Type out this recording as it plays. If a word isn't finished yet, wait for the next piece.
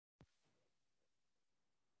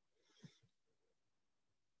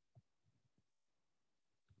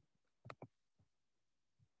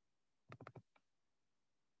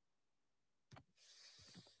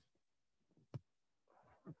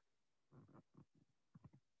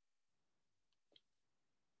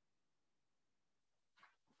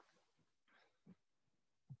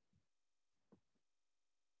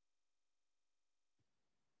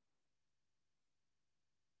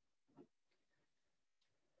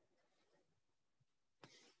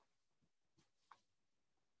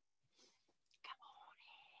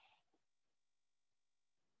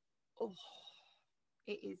Oh,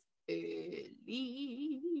 it is early.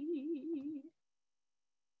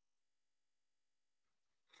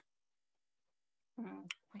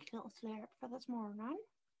 Nice little slurp for this morning.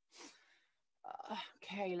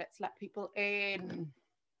 Okay, let's let people in.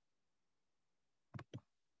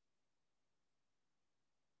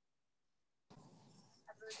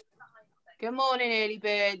 Good morning, early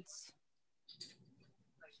birds.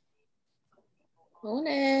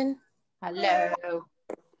 Morning. Hello.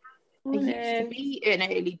 Morning. I used to be an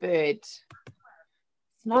early bird. It's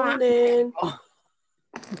not Morning.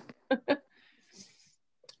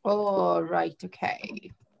 All right,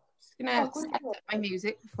 okay. Just gonna set up my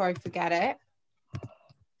music before I forget it.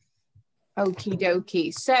 Okie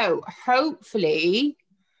dokie. So hopefully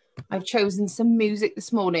I've chosen some music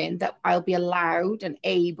this morning that I'll be allowed and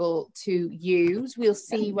able to use. We'll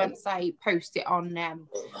see once I post it on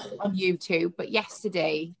YouTube. But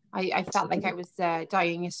yesterday I felt like I was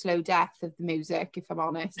dying a slow death of the music, if I'm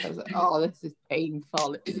honest. I was like, oh, this is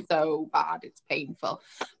painful. It's so bad. It's painful.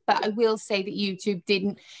 But I will say that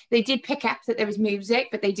YouTube they did pick up that there was music,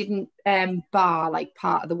 but they didn't bar like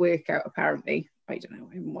part of the workout, apparently. I don't know,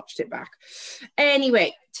 I haven't watched it back.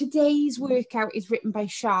 Anyway, today's workout is written by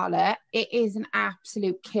Charlotte. It is an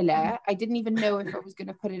absolute killer. I didn't even know if I was going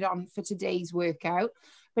to put it on for today's workout,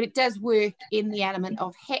 but it does work in the element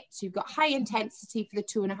of HIIT. So you've got high intensity for the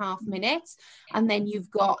 2.5 minutes, and then you've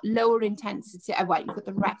got lower intensity. Well, you've got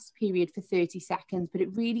the rest period for 30 seconds, but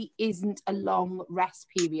it really isn't a long rest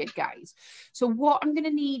period, guys. So what I'm going to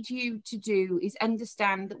need you to do is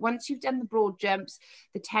understand that once you've done the broad jumps,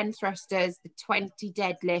 the 10 thrusters, the 20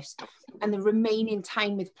 deadlifts, and the remaining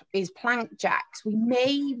time is plank jacks, we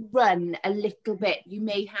may run a little bit. You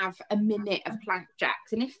may have a minute of plank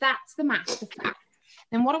jacks. And if that's the max of that,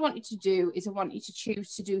 then what I want you to do is I want you to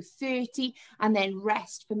choose to do 30 and then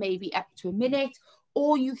rest for maybe up to a minute,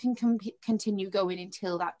 or you can continue going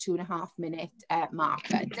until that 2.5 minute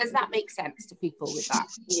marker. Does that make sense to people with that?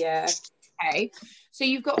 Yeah. Okay. So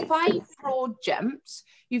you've got 5 broad jumps,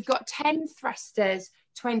 you've got 10 thrusters,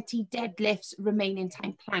 20 deadlifts, remaining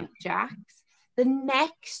time plank jacks. The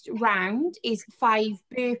next round is 5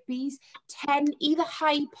 burpees, 10 either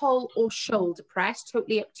high pull or shoulder press,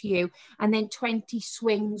 totally up to you, and then 20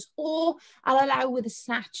 swings, or I'll allow with a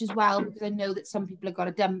snatch as well, because I know that some people have got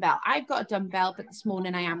a dumbbell. I've got a dumbbell, but this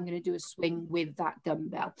morning I am going to do a swing with that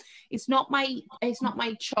dumbbell. It's not my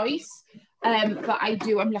choice. But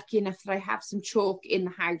I'm lucky enough that I have some chalk in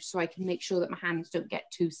the house so I can make sure that my hands don't get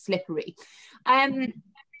too slippery.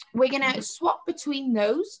 We're going to swap between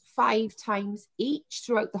those 5 times each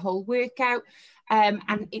throughout the whole workout.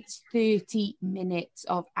 And it's 30 minutes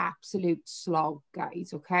of absolute slog,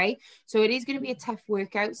 guys, okay? So it is going to be a tough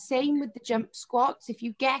workout. Same with the jump squats. If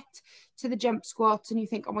you get to the jump squats and you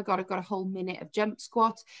think, oh my God, I've got a whole minute of jump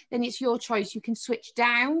squats, then it's your choice. You can switch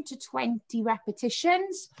down to 20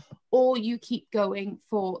 repetitions, or you keep going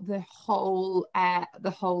for the whole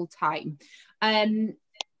time.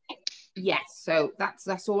 Yes, so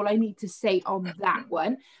that's all I need to say on that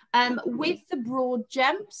one. With the broad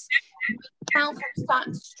jumps, now I'm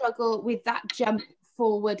starting to struggle with that jump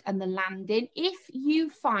forward and the landing. If you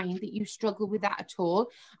find that you struggle with that at all,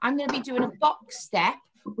 I'm going to be doing a box step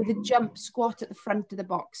with a jump squat at the front of the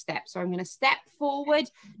box step. So I'm going to step forward,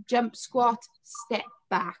 jump squat, step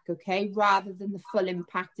back, okay, rather than the full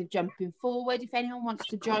impact of jumping forward. If anyone wants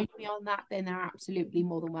to join me on that, then they're absolutely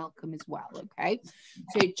more than welcome as well, okay?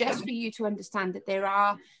 So just for you to understand that there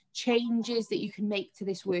are changes that you can make to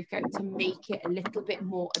this workout to make it a little bit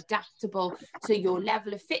more adaptable to your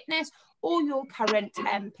level of fitness or your current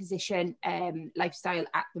position, lifestyle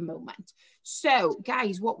at the moment. So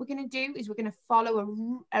guys, what we're going to do is we're going to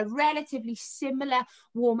follow a relatively similar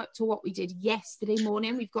warm-up to what we did yesterday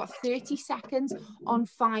morning. We've got 30 seconds on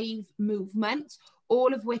 5 movements,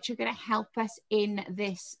 all of which are going to help us in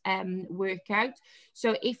this workout.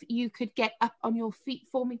 So if you could get up on your feet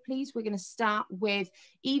for me, please. We're going to start with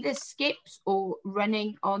either skips or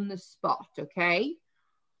running on the spot, okay?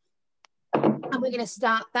 And we're going to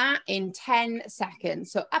start that in 10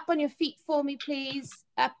 seconds. So up on your feet for me, please.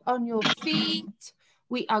 Up on your feet.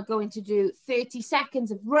 We are going to do 30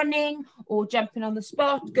 seconds of running or jumping on the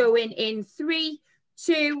spot. Going in 3,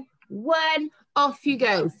 2, 1. Off you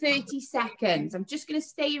go. 30 seconds. I'm just going to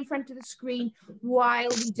stay in front of the screen while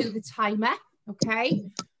we do the timer. okay?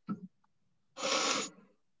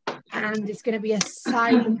 And it's going to be a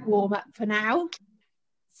silent warm-up for now.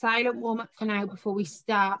 Silent warm-up for now before we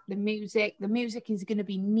start the music. The music is going to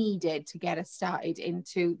be needed to get us started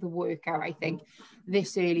into the workout, I think,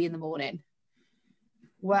 this early in the morning.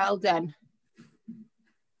 Well done.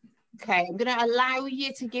 Okay, I'm going to allow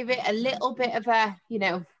you to give it a little bit of a, you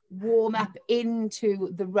know, warm-up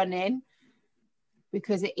into the running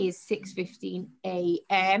because it is 6:15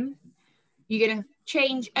 a.m. You're going to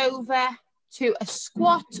change over to a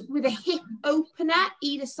squat with a hip opener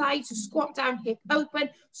either side. So squat down, hip open,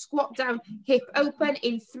 squat down, hip open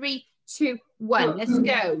in 3, 2, 1. Let's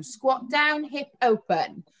go. Squat down, hip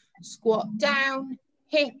open. Squat down,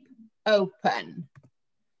 hip open.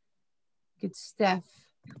 Good stuff.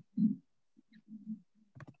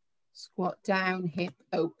 Squat down, hip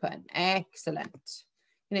open. Excellent.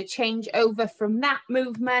 Going to change over from that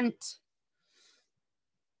movement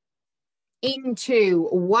into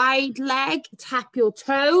wide leg, tap your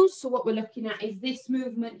toes. So what we're looking at is this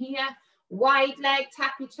movement here. Wide leg,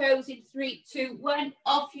 tap your toes in 3, 2, 1.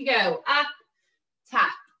 Off you go. Up, tap,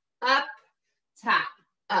 up, tap,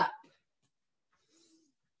 up.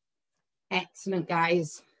 Excellent,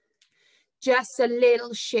 guys. Just a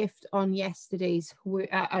little shift on yesterday's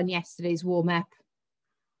warm-up.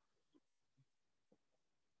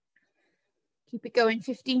 Keep it going,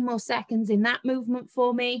 15 more seconds in that movement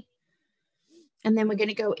for me. And then we're going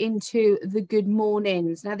to go into the good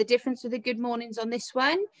mornings. Now, the difference with the good mornings on this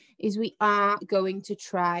one is we are going to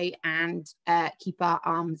try and keep our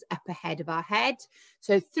arms up ahead of our head.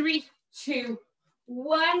 So 3, 2,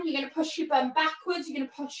 1. You're going to push your bum backwards. You're going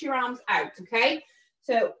to push your arms out, okay?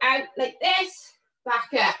 So out like this, back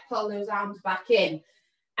up, pull those arms back in.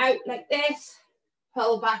 Out like this,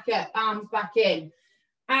 pull back up, arms back in.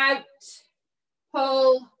 Out,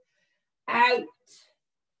 pull, out,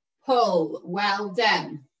 pull. Well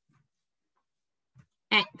done.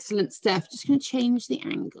 Excellent stuff. Just going to change the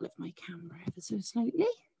angle of my camera ever so slightly.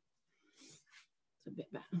 It's a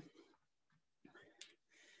bit better.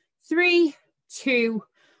 3, 2,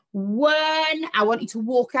 1. I want you to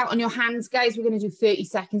walk out on your hands, guys. We're going to do 30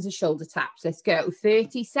 seconds of shoulder taps. Let's go.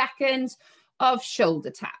 30 seconds of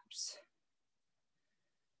shoulder taps.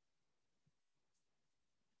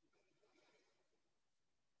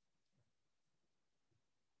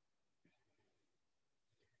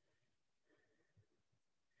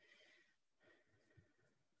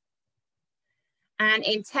 And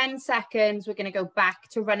in 10 seconds, we're going to go back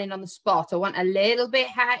to running on the spot. I want a little bit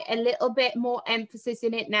high, a little bit more emphasis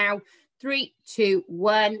in it now. 3, 2,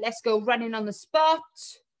 1. Let's go running on the spot.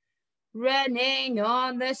 Running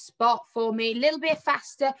on the spot for me. A little bit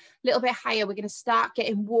faster, a little bit higher. We're going to start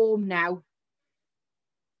getting warm now.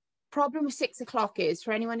 Problem with 6 o'clock is,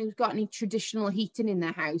 for anyone who's got any traditional heating in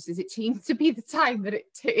their house, is it seems to be the time that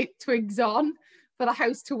it twigs on for the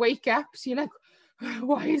house to wake up. So you're like,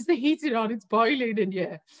 why is the heating on? It's boiling in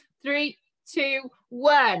here. 3, 2,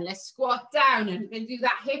 1. Let's squat down and do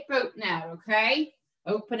that hip opener, okay?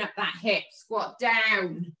 Open up that hip, squat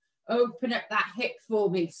down. Open up that hip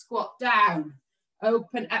for me, squat down.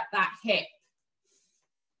 Open up that hip.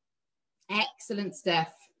 Excellent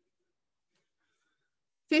stuff.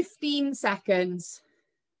 15 seconds.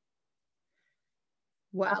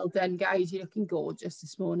 Well done, guys. You're looking gorgeous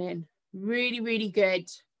this morning. Really, really good.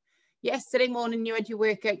 Yesterday morning, you had your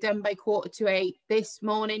workout done by 7:45. This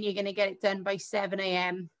morning, you're going to get it done by 7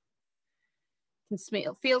 a.m.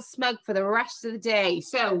 It'll feel smug for the rest of the day.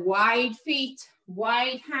 So wide feet,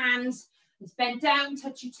 wide hands. Let's bend down,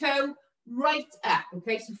 touch your toe, right up.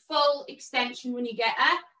 Okay, so full extension when you get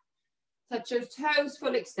up. Touch those toes,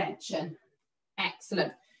 full extension.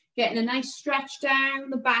 Excellent. Getting a nice stretch down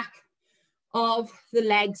the back of the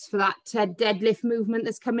legs for that deadlift movement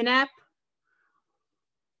that's coming up.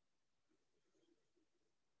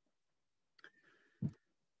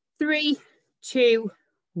 3, 2,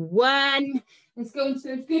 1. Let's go into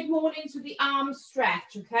those good mornings with the arms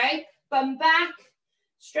stretch, okay? Bum back,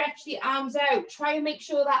 stretch the arms out. Try and make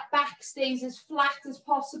sure that back stays as flat as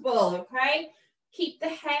possible, okay? Keep the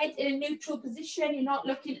head in a neutral position. You're not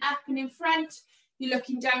looking up and in front. You're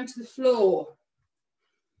looking down to the floor.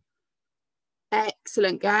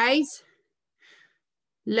 Excellent, guys.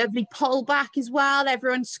 Lovely pull back as well.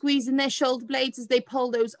 Everyone squeezing their shoulder blades as they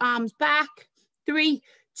pull those arms back. 3,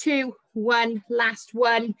 2, 1. Last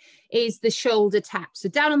one is the shoulder tap. So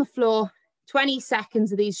down on the floor, 20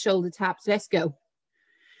 seconds of these shoulder taps. Let's go.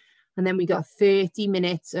 And then we got 30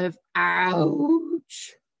 minutes of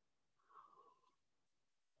ouch.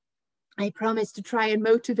 I promise to try and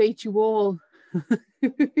motivate you all.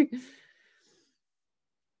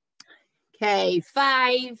 Okay,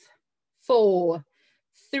 5, 4,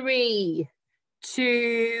 3,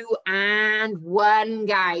 2, and 1,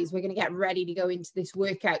 guys. We're going to get ready to go into this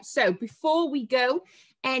workout. So before we go,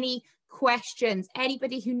 any questions?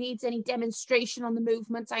 Anybody who needs any demonstration on the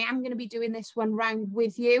movements? I am going to be doing this one round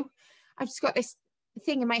with you. I've just got this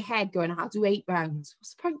thing in my head going, I'll do 8 rounds.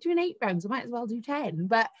 What's the point of doing 8 rounds? I might as well do 10.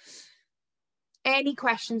 But any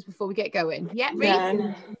questions before we get going? Yeah,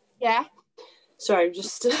 Then, yeah. Sorry, I'm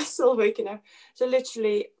just still waking up. So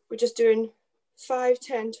literally, we're just doing 5,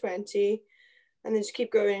 10, 20, and then just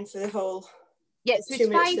keep going for the whole. Yeah, so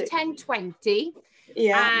it's 5, 10, 20.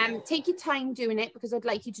 Yeah. Take your time doing it because I'd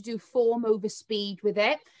like you to do form over speed with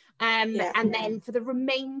it. And then for the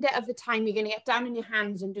remainder of the time, you're going to get down on your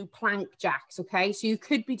hands and do plank jacks, okay? So you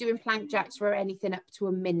could be doing plank jacks for anything up to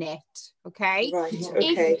a minute, okay? Right,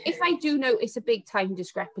 okay. If I do notice a big time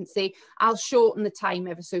discrepancy, I'll shorten the time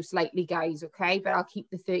ever so slightly, guys, okay? But I'll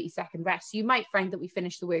keep the 30-second rest. So you might find that we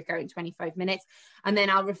finish the workout in 25 minutes, and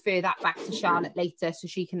then I'll refer that back to Charlotte later so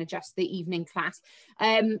she can adjust the evening class.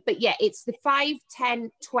 But yeah, it's the 5,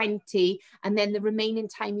 10, 20, and then the remaining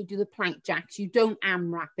time you do the plank jacks. You don't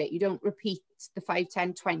AMRAP it. You don't repeat the 5,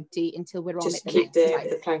 10, 20 until we're on it. Just keep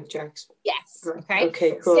the plank jacks. Yes. Okay.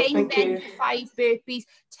 Okay, cool. Same Thank then you. for 5 burpees,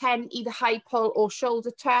 10 either high pull or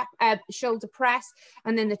shoulder press,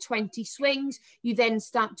 and then the 20 swings. You then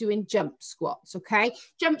start doing jump squats, okay?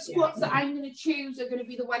 Jump squats that I'm going to choose are going to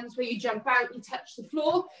be the ones where you jump out and touch the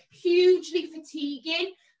floor. Hugely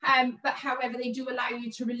fatiguing. But however, they do allow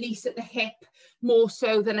you to release at the hip more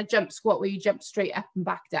so than a jump squat where you jump straight up and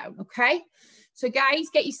back down, okay? So guys,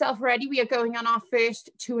 get yourself ready. We are going on our first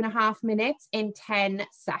 2.5 minutes in 10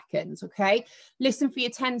 seconds, okay? Listen for your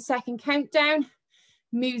 10-second countdown.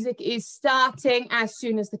 Music is starting as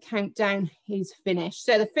soon as the countdown is finished.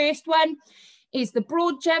 So the first one is the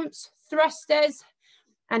broad jumps, thrusters,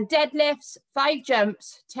 and deadlifts. 5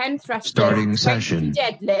 jumps, 10 thrusters, starting session.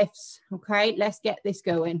 Deadlifts. Okay, let's get this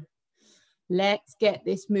going. Let's get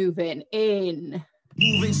this moving in.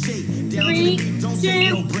 3, 2,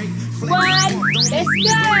 1. Let's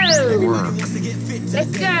go. Work.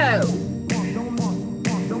 Let's go.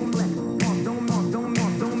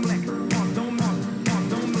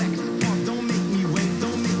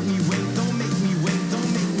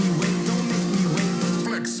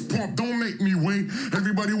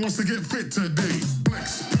 Everybody wants to get fit today.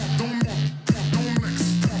 Flex, don't flex, don't flex,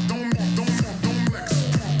 don't flex,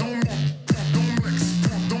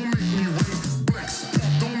 don't make me wait. Flex,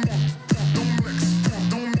 don't flex,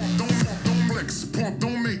 don't flex,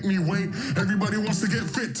 don't make me wait. Everybody wants to get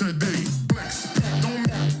fit today. Flex, don't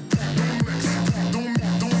flex, don't flex, don't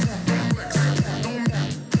make me wait. Flex, don't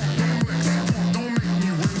flex, don't flex,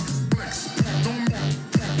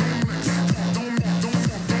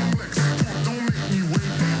 don't make me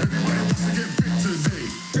wait. Everybody wants to get fit today.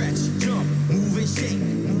 Stretch, jump, move and shake,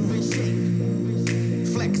 move and shake.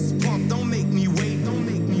 Flex, pump, don't make me wait, don't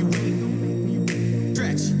make me wait.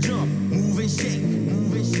 Stretch, jump, move and shake,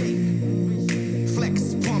 move and shake.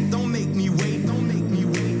 Flex, pump, don't make me wait, don't make me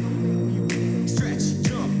wait. Stretch,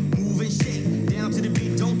 jump, move and shake. Down to the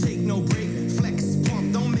beat, don't take no break. Flex,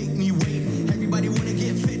 pump, don't make me wait. Everybody wanna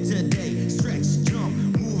get fit today. Stretch, jump,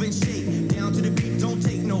 move and shake. Down to the beat, don't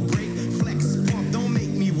take no break. Flex, pump, don't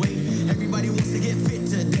make me wait. Everybody wants to get fit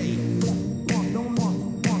today.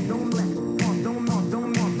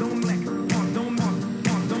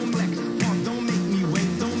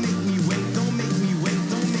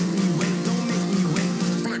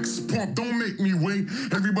 Flex, pump, don't make me wait.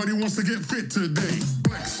 Everybody wants to get fit today.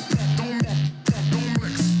 Flex, don't flex, don't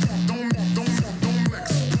flex, don't flex,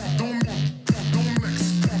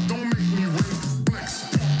 don't make me wait. Flex,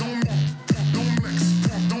 don't flex,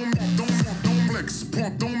 don't flex,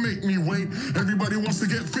 pump, don't make me wait. Everybody wants to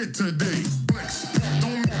get fit today. Flex,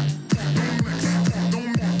 don't flex, don't flex, don't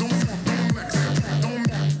make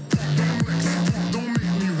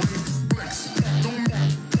me wait. Flex, don't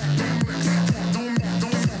flex,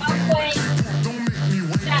 Halfway. don't make me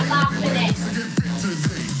wait. That last minute. To get fit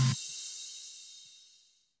today.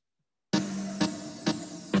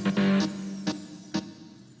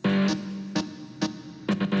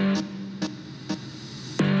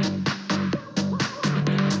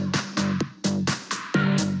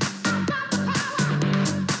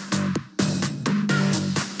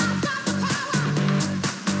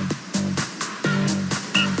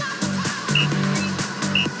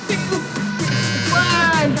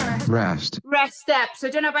 Rest. Rest up. So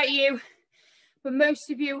I don't know about you, but most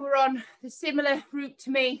of you were on the similar route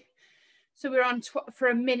to me. So we're on for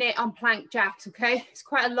a minute on plank jacks, okay? It's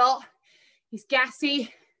quite a lot. It's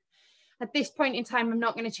gassy. At this point in time, I'm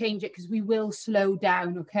not going to change it because we will slow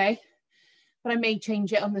down, okay? but I may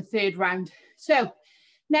change it on the third round. So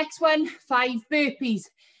next one, 5 burpees,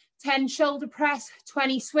 10 shoulder press,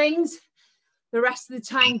 20 swings. The rest of the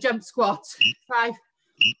time, jump squats. 5,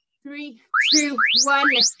 3, 2, 1,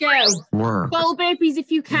 let's go. Work. Full burpees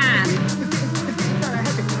if you can.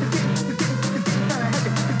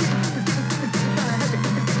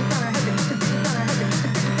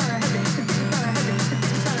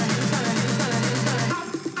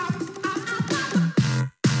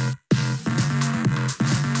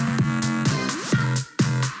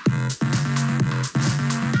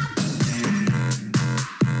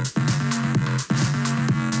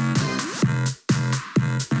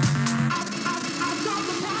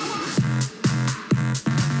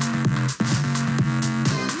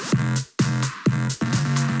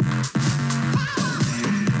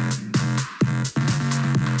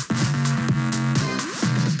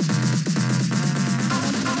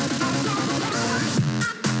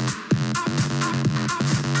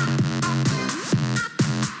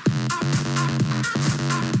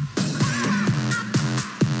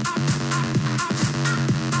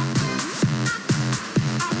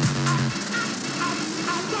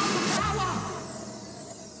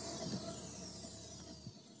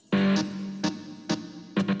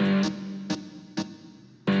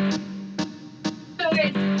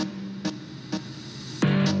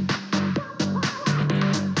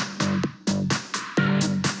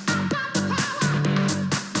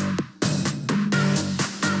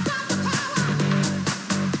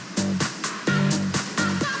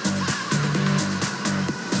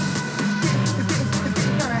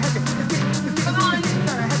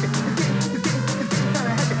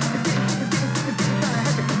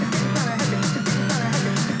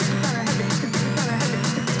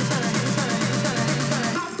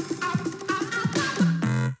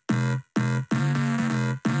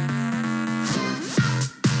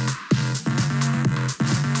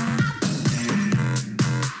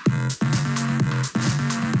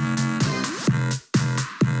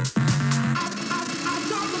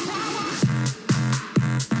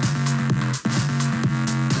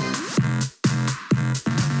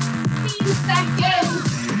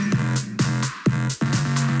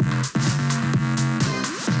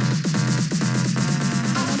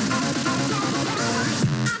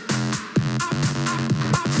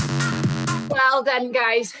 Well done,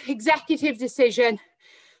 guys. Executive decision.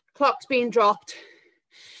 Clock's being dropped.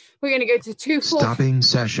 We're going to go to 2 4. Stopping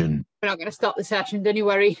session. We're not going to stop the session, don't you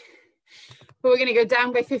worry. But we're going to go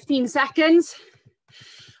down by 15 seconds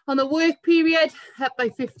on the work period, up by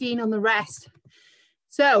 15 on the rest.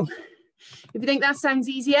 So if you think that sounds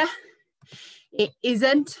easier, it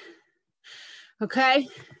isn't. Okay,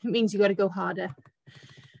 it means you got to go harder.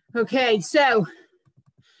 Okay, so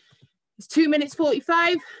it's 2 minutes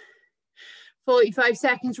 45, 45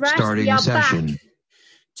 seconds rest. Starting we are session. back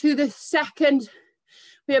to the second.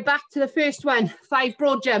 We are back to the first one. 5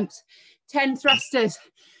 broad jumps, 10 thrusters,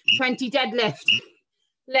 20 deadlift.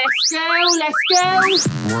 Let's go, let's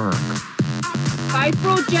go. Work. 5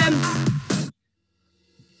 broad jumps.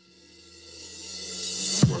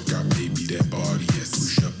 Work out, baby, that body,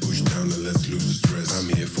 yes. Push up, push down, and let's lose the stress.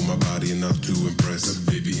 I'm here for my body and not to impress.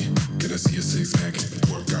 Baby, can I see a 6-pack?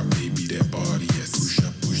 Work out, baby, that body, yes. Push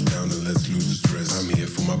up, push down, and let's lose the stress. I'm here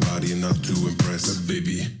for my body and not to impress.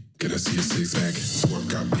 Baby, can I see a 6-pack?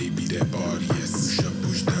 Work out, baby, that body, yes. Push up,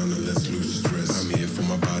 push down, and let's lose the stress. I'm here for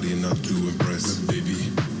my body and not to impress. Baby,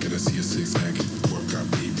 can I see a 6-pack? Work out,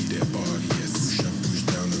 baby, that body, yes. Push up, push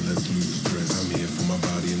down, and let's lose the stress. I'm here for my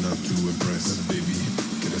body and not to impress. Baby,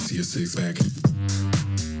 can I see a 6-pack?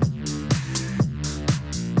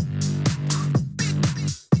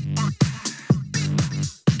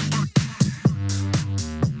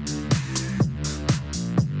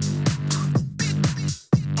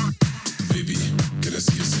 Baby, can I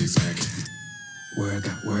see a 6-pack? Work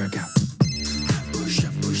out, work out. Push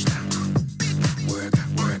up, push down. Work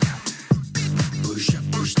out, work out. Push up,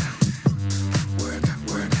 push down. Work out,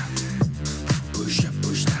 work out. Push up,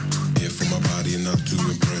 push down. Here for my body and not to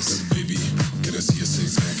impress. Baby, can I see a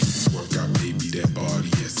 6-pack? Work out, baby, that body,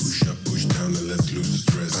 yes. Push up, push down, and let's lose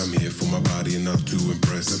the stress. I'm here for my body and not to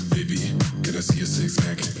impress. Baby, can I see a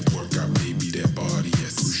 6-pack? Work out, baby, that body,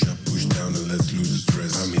 yes. Push up, push down, and let's lose the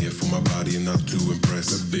stress. I'm here for my body and not to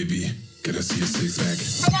impress. Baby, can I see a 6-pack?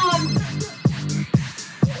 Come on.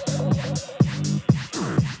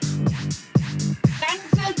 Thanks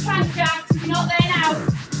for the try, Jack. You're not there now.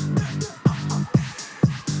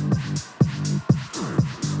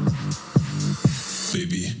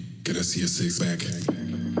 Baby, can I see a 6-pack?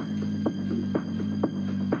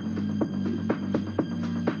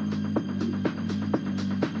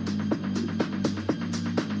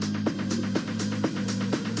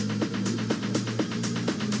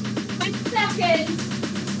 seconds.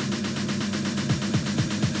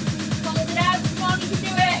 Hold it out. Come on, you can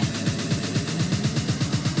do it.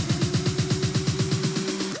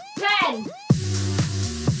 10.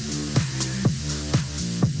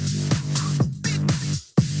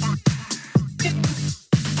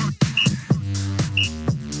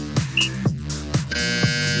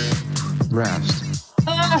 Rest.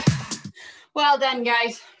 Well done,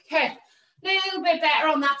 guys. Okay, a little bit better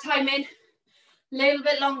on that timing. A little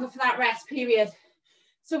bit longer for that rest period.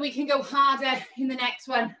 So we can go harder in the next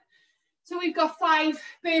one. So we've got 5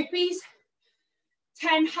 burpees,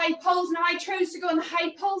 10 high pulls. Now I chose to go on the high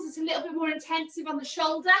pulls. It's a little bit more intensive on the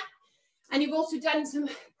shoulder. And you've also done some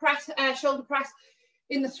press, shoulder press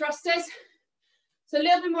in the thrusters. So a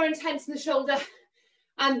little bit more intense in the shoulder.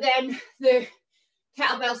 And then the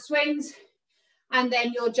kettlebell swings. And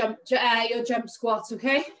then your jump squats,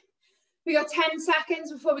 okay? We got 10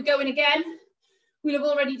 seconds before we go in again. We'll have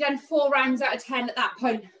already done 4 rounds out of 10 at that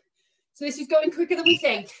point. So this is going quicker than we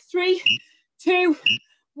think. 3, 2,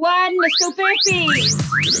 1, let's go burpees.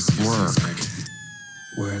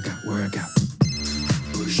 Work out, work out.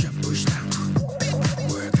 Push up, push down.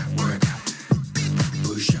 Work out, work out.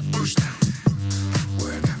 Push up, push down.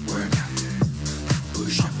 Work out, work out.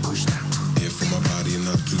 Push up, push down. Here for my body and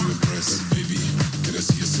not to impress. Baby, can I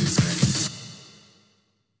see your six-pack?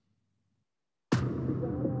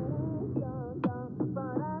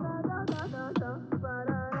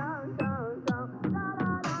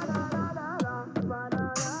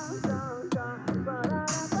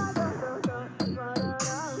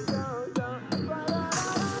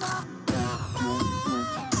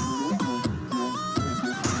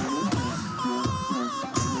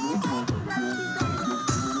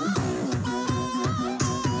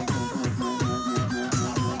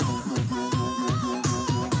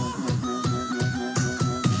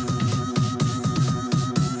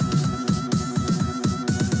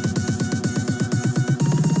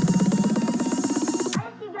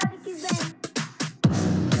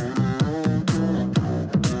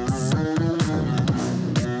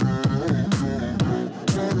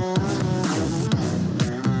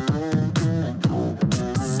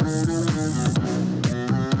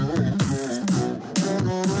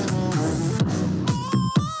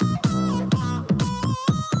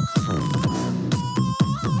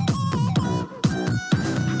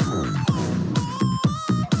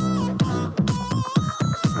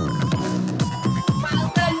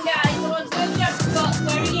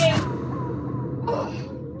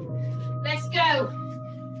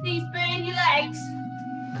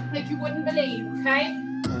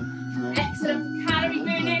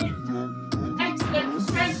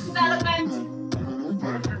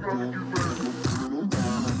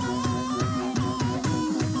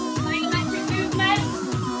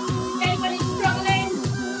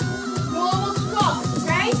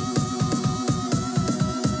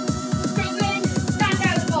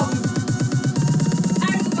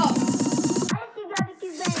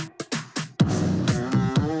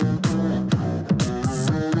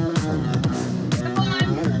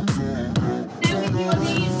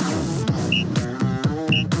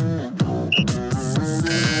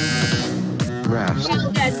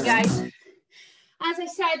 Well done, guys. As I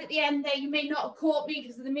said at the end there, you may not have caught me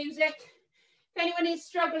because of the music. If anyone is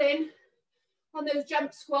struggling on those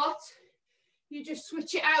jump squats, you just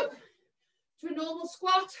switch it out to a normal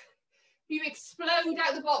squat. You explode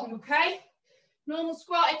out the bottom, okay? Normal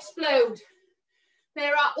squat, explode.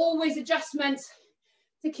 There are always adjustments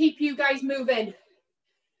to keep you guys moving.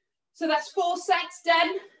 So that's 4 sets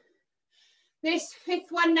done. This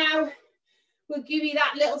 5th one now will give you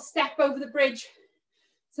that little step over the bridge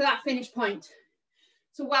to that finish point.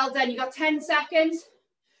 So well done, you got 10 seconds.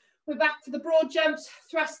 We're back to the broad jumps,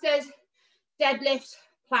 thrusters, deadlifts,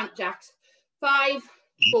 plank jacks. 5,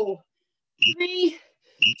 4, 3,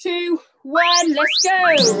 2, 1, let's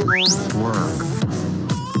go. Work.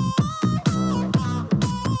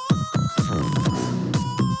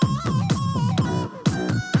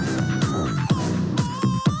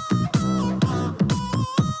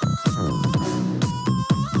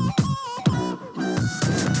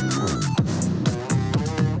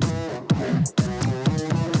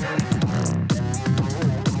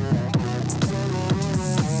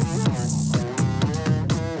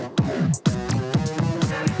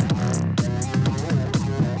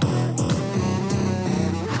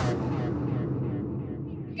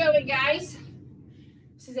 Guys,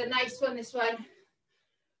 this is a nice one, this one.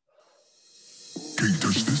 Can't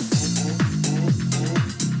touch this.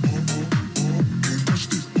 Can't touch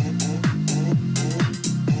this.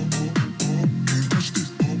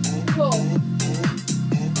 4.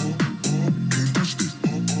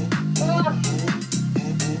 5.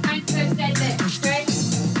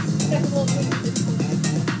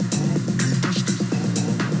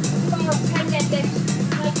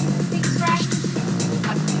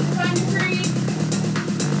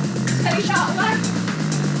 Take that one.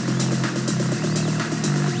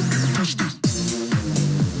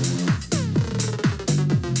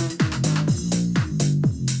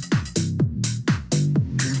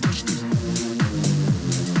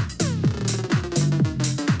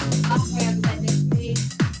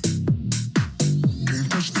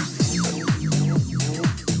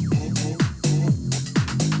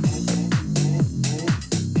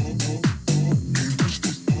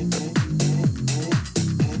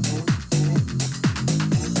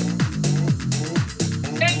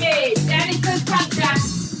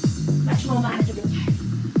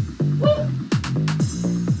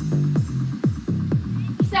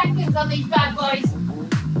 On these bad boys.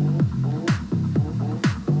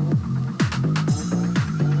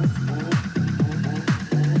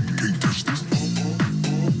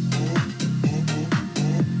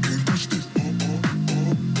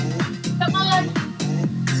 Come on.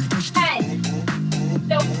 10.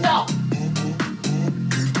 Don't stop.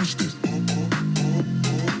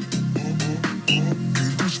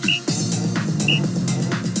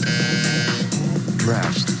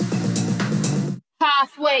 Rest.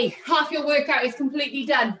 Halfway, half your workout is completely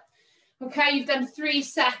done. Okay, you've done 3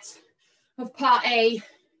 sets of part A.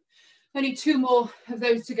 Only 2 more of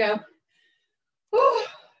those to go. Whew.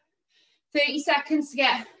 30 seconds to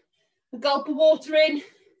get a gulp of water in,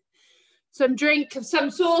 some drink of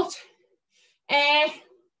some sort, air.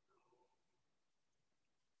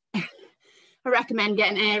 I recommend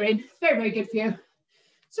getting air in. It's very, very good for you.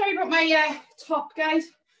 Sorry about my top, guys.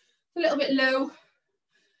 It's a little bit low.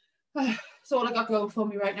 That's all I got going for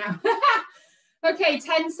me right now. Okay,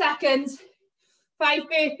 10 seconds, 5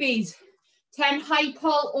 burpees, 10 high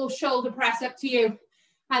pull or shoulder press, up to you,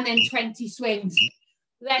 and then 20 swings.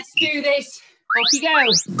 Let's do this. Off you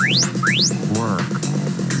go. Work.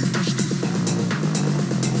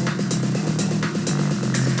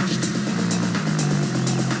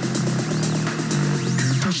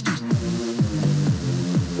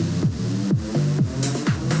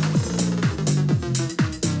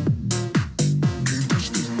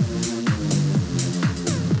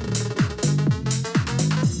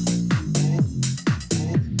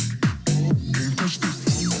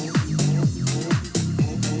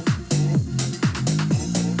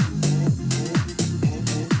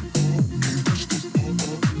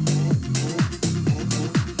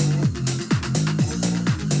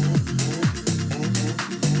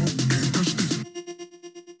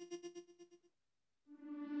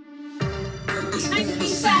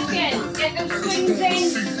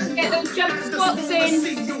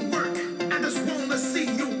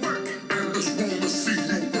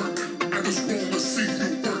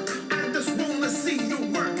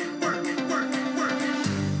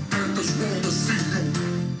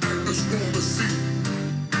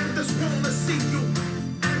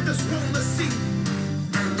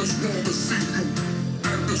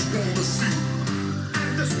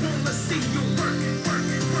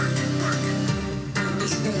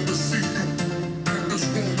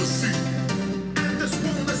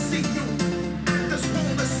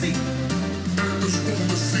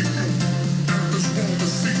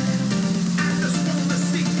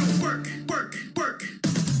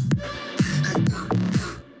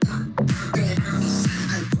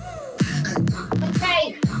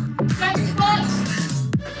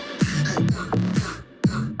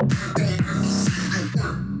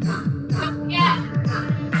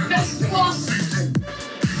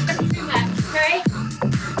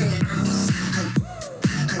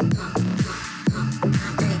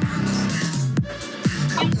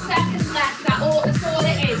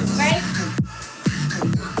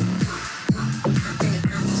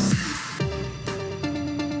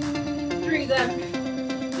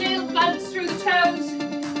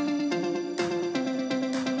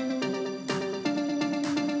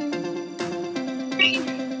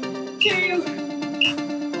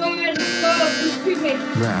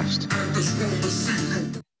 Rest.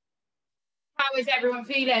 How is everyone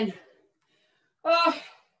feeling? Oh,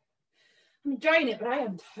 I'm enjoying it, but I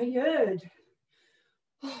am tired.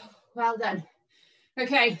 Oh, well done.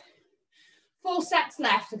 Okay, 4 sets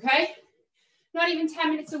left, okay? Not even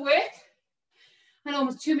 10 minutes of work and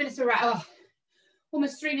almost 2 minutes of rest. Oh,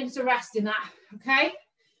 almost 3 minutes of rest in that, okay?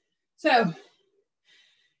 So,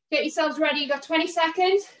 get yourselves ready. You've got 20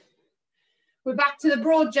 seconds. We're back to the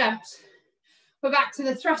broad jumps. We're back to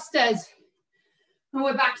the thrusters. And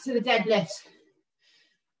we're back to the deadlifts.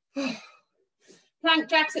 Plank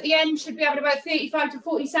jacks at the end, should be having about 35 to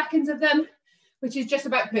 40 seconds of them, which is just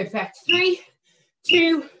about perfect. 3,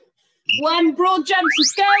 2, 1, broad jumps,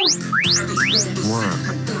 let's go.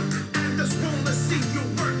 Work.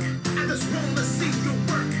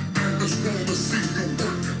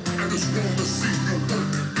 just wanna see you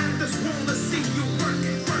work. I just wanna see you work,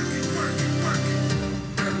 work, work, work.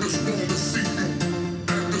 I just wanna see you.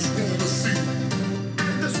 I just wanna see.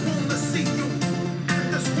 I just wanna see you.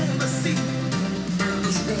 I just wanna see. I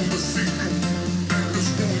just wanna see you. I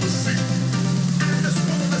just wanna see. I just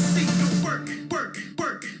wanna see you work, work,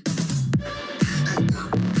 work.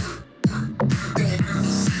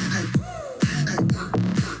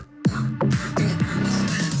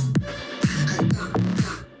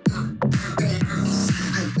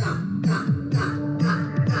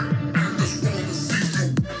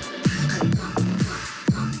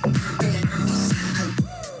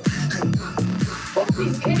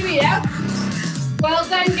 Here we go. Well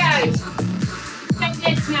done, guys. Check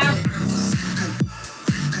this now.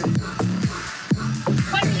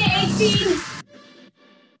 2018.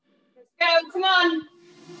 Let's go. Come on.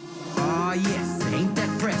 Oh yes, ain't that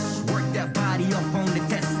fresh? Work that body up on the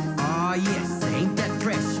test. Oh yes, ain't that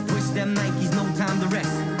fresh? Push them Nikes, no time to rest.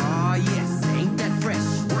 Oh yes, ain't that fresh?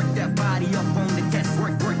 Work that body up on the test.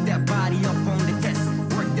 Work that body up on the test.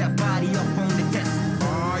 Work that body up on the test.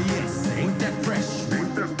 Oh yes, ain't that fresh?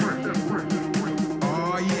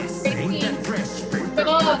 Oh yes, ain't that fresh? Come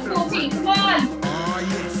on, 14. Come on. Oh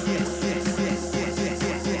yes, yes, yes, yes, yes, yes,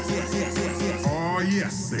 yes, yes, yes, yes, yes, yes. Oh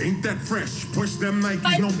yes, ain't that fresh? Push them Nikes,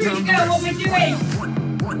 Let's no go. time to What rest. we're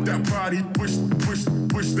doing. Work that body, push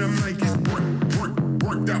them Nikes.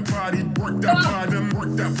 Work that body, work that body,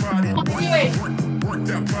 work that body, work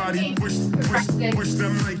that body, push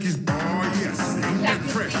them Nikes. Oh yes, ain't that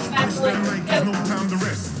fresh? Push them Nikes, no time to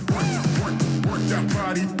rest. Work that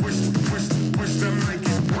body, push them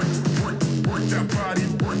Nikes. Work that body,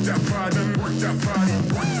 work that body, work that body,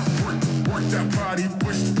 work that body,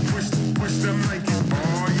 push them Nikes.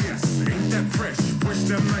 Oh yes, ain't that fresh? Push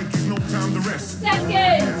them Nikes, no time to rest.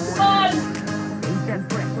 Seconds. Come on. Ain't that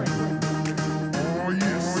fresh? Oh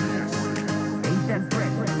yes, Ain't that fresh?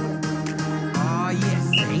 Oh yes,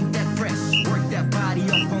 ain't that fresh? Work that body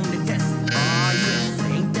up on the test. Oh yes,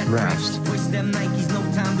 ain't that Rest. fresh? Push them Nikes, no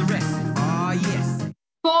time to rest. Oh yes.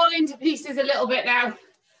 Falling to pieces a little bit now.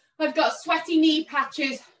 I've got sweaty knee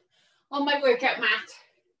patches on my workout mat.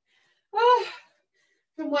 Oh,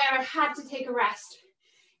 from where I had to take a rest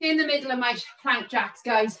in the middle of my plank jacks,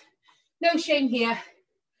 guys. No shame here.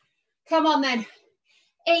 Come on then.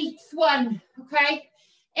 8th one, okay?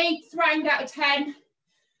 8th round out of 10.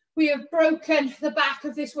 We have broken the back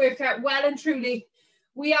of this workout well and truly.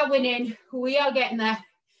 We are winning. We are getting there.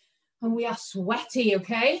 And we are sweaty,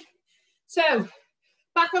 okay? So,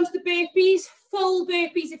 back onto the burpees. Full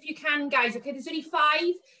burpees if you can, guys, okay? There's only 5.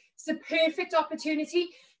 It's a perfect opportunity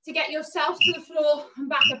to get yourself to the floor and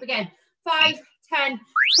back up again. 5, 10,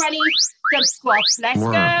 20, jump squats. Let's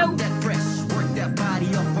Wow. go. That fresh. Work that body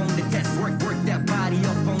up on the test. Work that body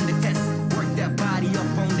up on the test. Work that body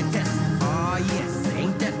up on the test. Oh yes,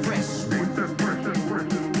 ain't that fresh?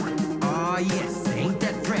 Oh yes, ain't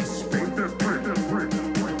that fresh?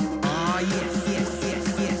 Oh yes, yes,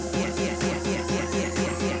 yes, yes, yes, yes, yes, yes, yes, yes,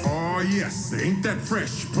 yes, yes. oh yes, ain't that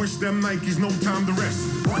fresh? Push them Nikes, no time to rest.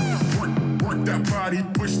 Work that body,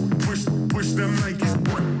 push them Nikes.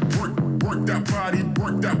 Work that body,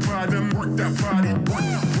 work that body, work that body,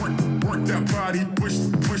 work that body, push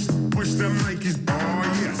them Nikes. Oh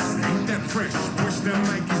yes, ain't that fresh? Push them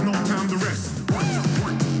Nikes, no time to rest.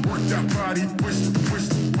 Work that body, push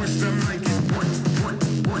them Nikes.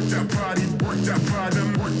 Work that body, work that body,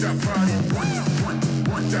 work that body,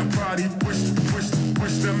 work that body, push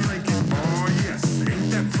them Nikes. Oh yes,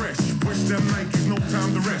 ain't that fresh? Push them Nikes, no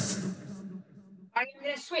time to rest. I'm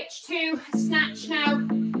going to switch to snatch now.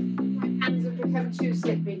 My hands have become too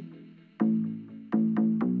slippy.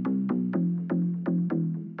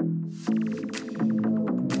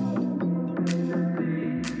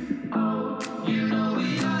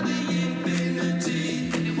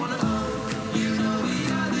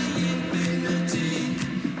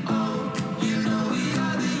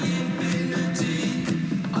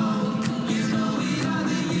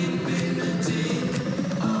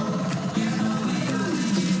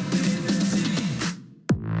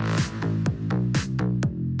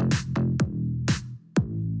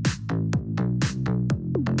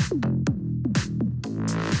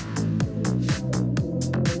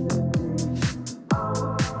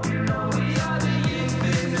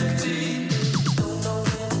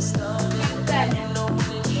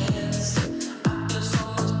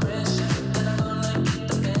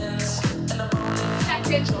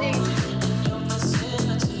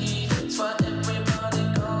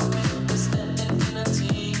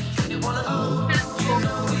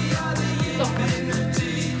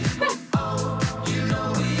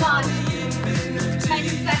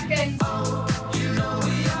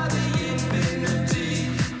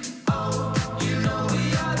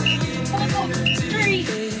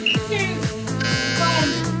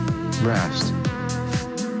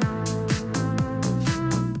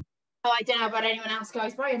 I don't know about anyone else,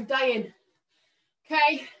 guys, but I am dying.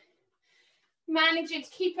 Okay. Managing to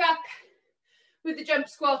keep up with the jump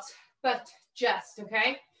squats, but just,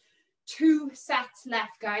 okay? 2 sets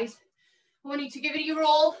left, guys. I want you to give it your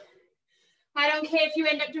all. I don't care if you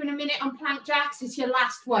end up doing a minute on plank jacks, it's your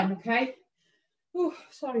last one, okay? Oh,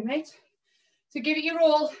 sorry, mate. So give it your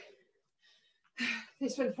all.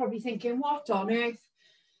 This one's probably thinking, what on earth?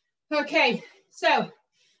 Okay, so,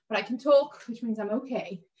 but I can talk, which means I'm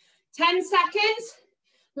okay. 10 seconds.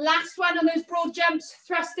 Last one on those broad jumps,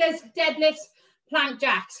 thrusters, deadlifts, plank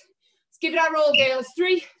jacks. Let's give it our all, girls.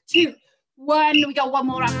 3, 2, 1. We got one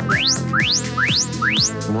more after this.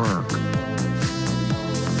 Work.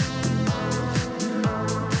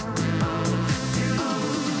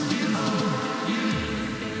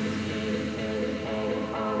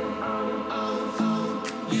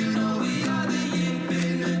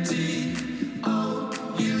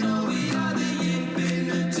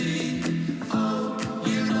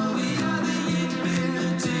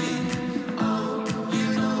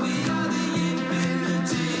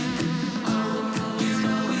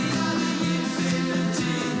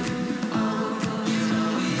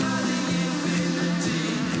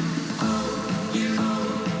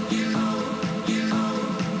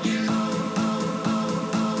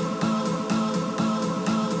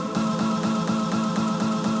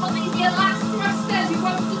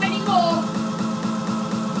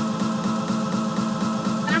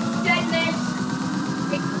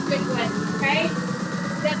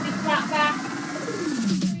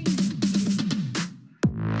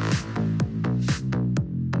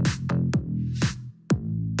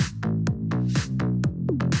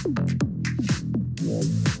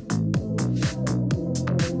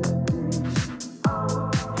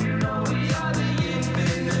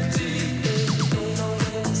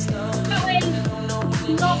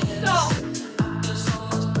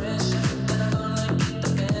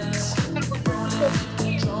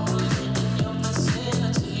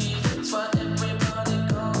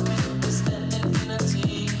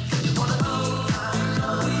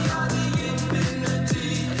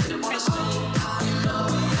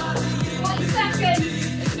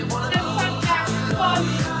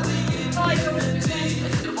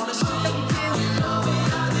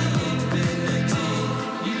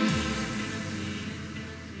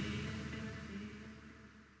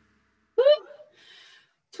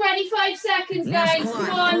 Guys, come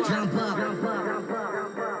on. Jump up.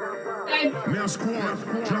 Now squat,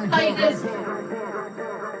 jump Tigers. up.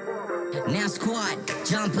 Now squat,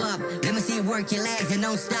 jump up. Let me see you work your legs and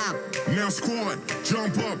don't stop. Now squat,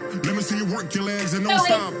 jump up. Let me see you work your legs and don't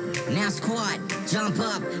stop. Now squat, jump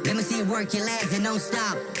up. Let me see you work your legs and don't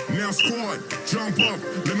stop. Now squat, jump up.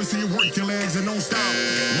 Let me see you work your legs and don't stop.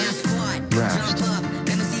 Now squat, Rest. jump up.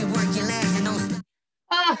 Let me see you work your legs and don't stop.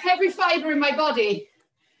 Every fibre in my body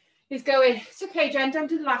is going, it's okay, Jen, don't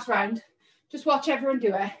do the last round. Just watch everyone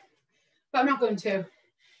do it. But I'm not going to.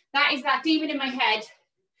 That is that demon in my head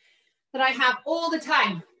that I have all the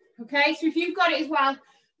time. Okay, so if you've got it as well,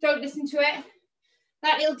 don't listen to it.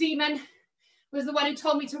 That little demon was the one who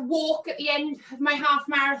told me to walk at the end of my half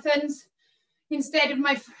marathons instead of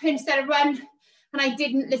run, and I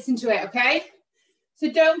didn't listen to it, okay? So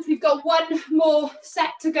don't, we've got one more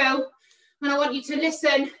set to go, and I want you to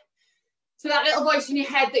listen to that little voice in your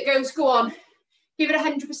head that goes, go on, give it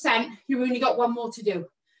 100%, you've only got one more to do.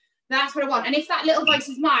 That's what I want. And if that little voice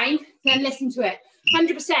is mine, then listen to it.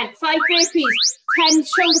 100%, 5 burpees, 10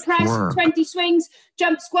 shoulder press, Work. 20 swings,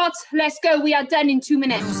 jump squats. Let's go. We are done in 2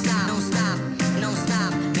 minutes. Don't stop, don't stop, don't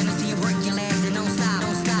stop. Let me see you work your legs and don't stop,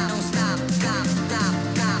 don't stop, don't stop, stop, stop,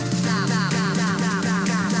 stop, stop, stop.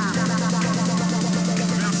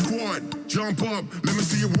 Now squat, jump up. Let me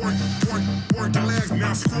see you work your legs.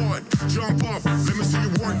 Now squat, jump up. Let me see you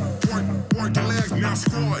work your legs. Now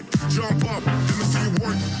squat, jump up. Let me see you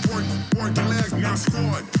work your legs. Now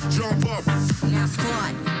squat, jump up. Now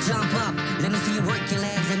squat, jump up. Let me see you work your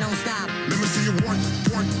legs and don't stop. Let me see you work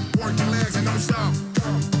your legs and don't stop.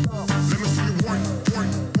 Let me see you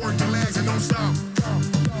work your legs and don't stop.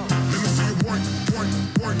 Let me see you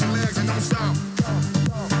work your legs and don't stop.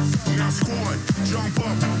 Now squat, jump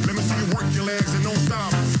up. Let me see you work your legs and don't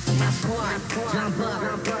stop. Now squat, jump up.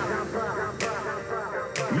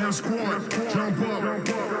 Now squat, jump up.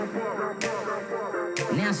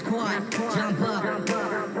 Now squat, jump up.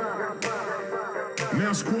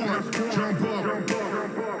 Now squat, jump up.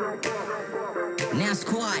 Now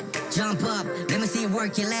squat, jump up. Let me see you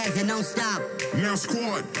work your legs and don't stop. Now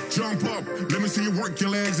squat, jump up. Let me see you work your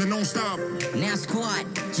legs and don't stop. Now squat,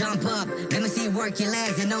 jump up. Let me see you work your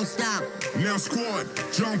legs and don't stop. Now squat,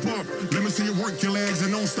 jump up. Let me see you work your legs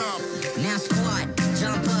and don't stop. Now squat,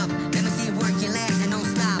 jump up. Let me see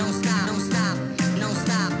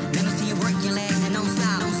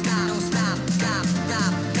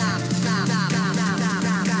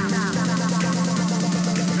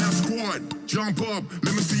jump up.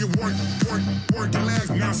 Let me see you work your legs,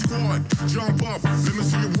 now squat. Jump up. Let me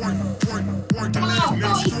see you work your legs,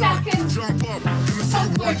 now 40 squat. seconds. Jump up. Let me see you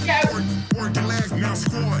work your legs, now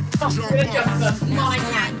squat. Jump up. Come on,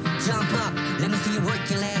 man. Jump up. Let me see you work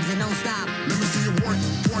your legs and don't stop. Let me see you work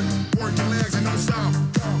your legs and don't stop.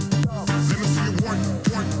 Let me see you work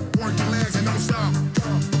your legs and don't stop.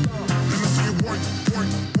 Let me see you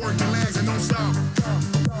work your legs and don't stop.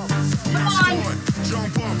 Now squat.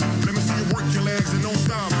 Jump up. Let me see you work your legs and don't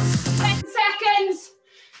stop. 10 seconds.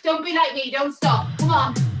 Don't be like me. Don't stop. Come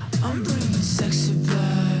on. I'm bringing sexy back.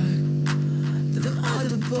 Them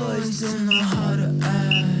other boys don't know how to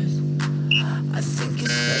act. I think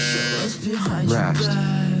it's special what's behind your Rest.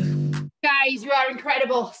 back. Guys, you are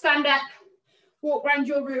incredible. Stand up. Walk around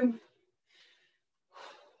your room.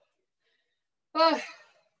 Oh,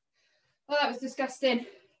 that was disgusting.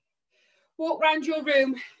 Walk around your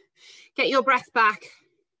room. Get your breath back.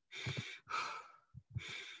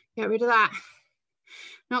 Get rid of that.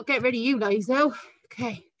 Not get rid of you, guys, though.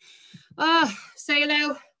 Okay. Say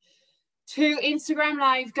hello to Instagram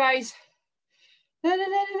Live, guys.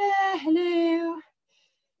 Hello.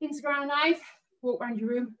 Instagram Live. Walk around your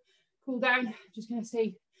room. Cool down. Just going to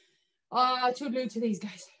say toodaloo to these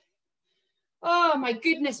guys. Oh, my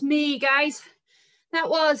goodness me, guys. That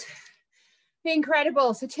was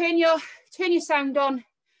incredible. So turn your sound on.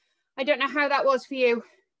 I don't know how that was for you.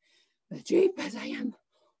 But jeepers, I am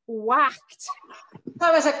whacked.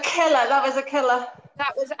 That was a killer. That was a killer.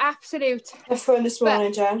 That was absolute. Tough one this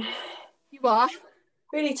morning, Jen. You are.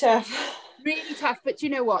 Really tough. Really tough, but you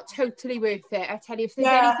know what? Totally worth it. I tell you, if there's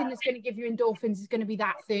Yeah. anything that's going to give you endorphins, it's going to be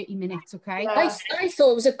that 30 minutes, okay? Yeah. I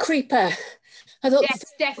thought it was a creeper. I thought Yes,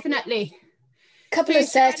 definitely. a couple of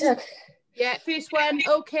sets. Yeah, first one,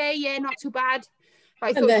 okay, yeah, not too bad. But I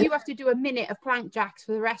And thought then- if you have to do a minute of plank jacks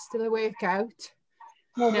for the rest of the workout,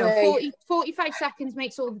 No no, way. 45 seconds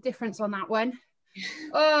makes all the difference on that one.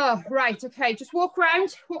 Oh, right, okay, just walk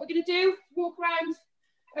around. What we're going to do, walk around,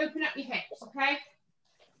 open up your hips, okay?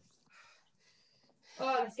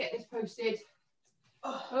 Oh, let's get this posted.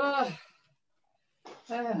 I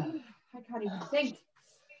can't even think.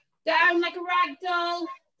 Down like a rag doll.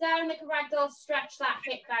 Down like a rag doll. Stretch that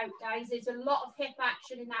hip out, guys. There's a lot of hip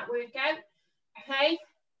action in that workout. Okay.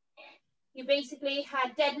 You basically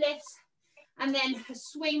had deadlifts and then a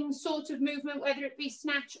swing sort of movement, whether it be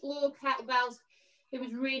snatch or kettlebells. It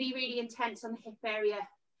was really, really intense on the hip area.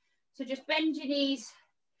 So just bend your knees,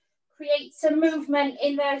 create some movement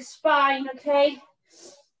in the spine, okay?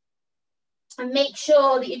 And make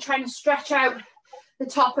sure that you're trying to stretch out the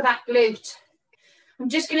top of that glute. I'm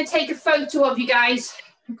just going to take a photo of you guys,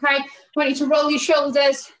 okay? I want you to roll your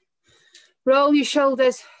shoulders. Roll your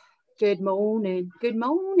shoulders. Good morning. Good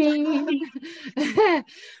morning.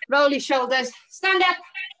 Roll your shoulders. Stand up.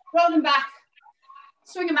 Roll them back.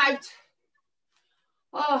 Swing them out.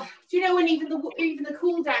 Oh, do you know when even the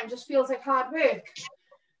cool down just feels like hard work?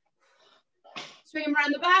 Swing them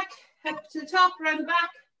around the back, up to the top, around the back.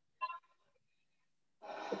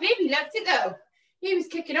 The baby loved it though. He was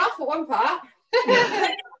kicking off at one part.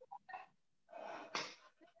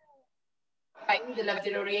 Right, he either loved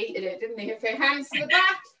it or he hated it, didn't he? Okay, hands to the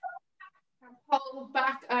back. And pull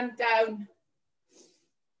back and down.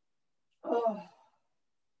 Oh.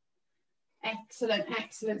 Excellent,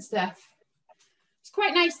 excellent stuff. It's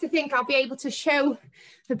quite nice to think I'll be able to show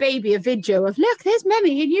the baby a video of, look, there's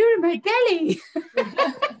Mummy and you're in my belly.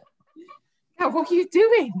 Oh, what are you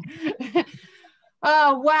doing?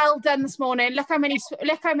 Oh, well done this morning. Look how many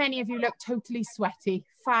of you look totally sweaty.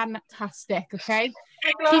 Fantastic. Okay.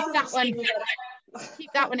 Keep that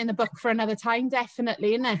one in the book for another time,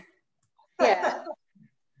 definitely, isn't it? Yeah.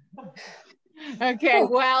 Okay,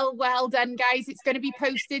 well done, guys. It's going to be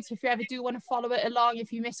posted, so if you ever do want to follow it along,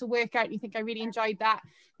 if you miss a workout and you think I really enjoyed that,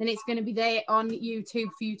 then it's going to be there on YouTube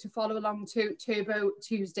for you to follow along to Turbo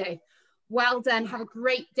Tuesday. Well done. Have a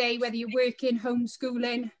great day, whether you're working,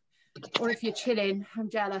 homeschooling, or if you're chilling. I'm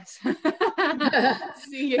jealous.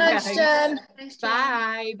 See you guys. Thanks, Jen.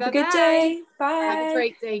 Bye. Bye. Have a good day. Bye. Have a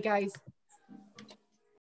great day, guys.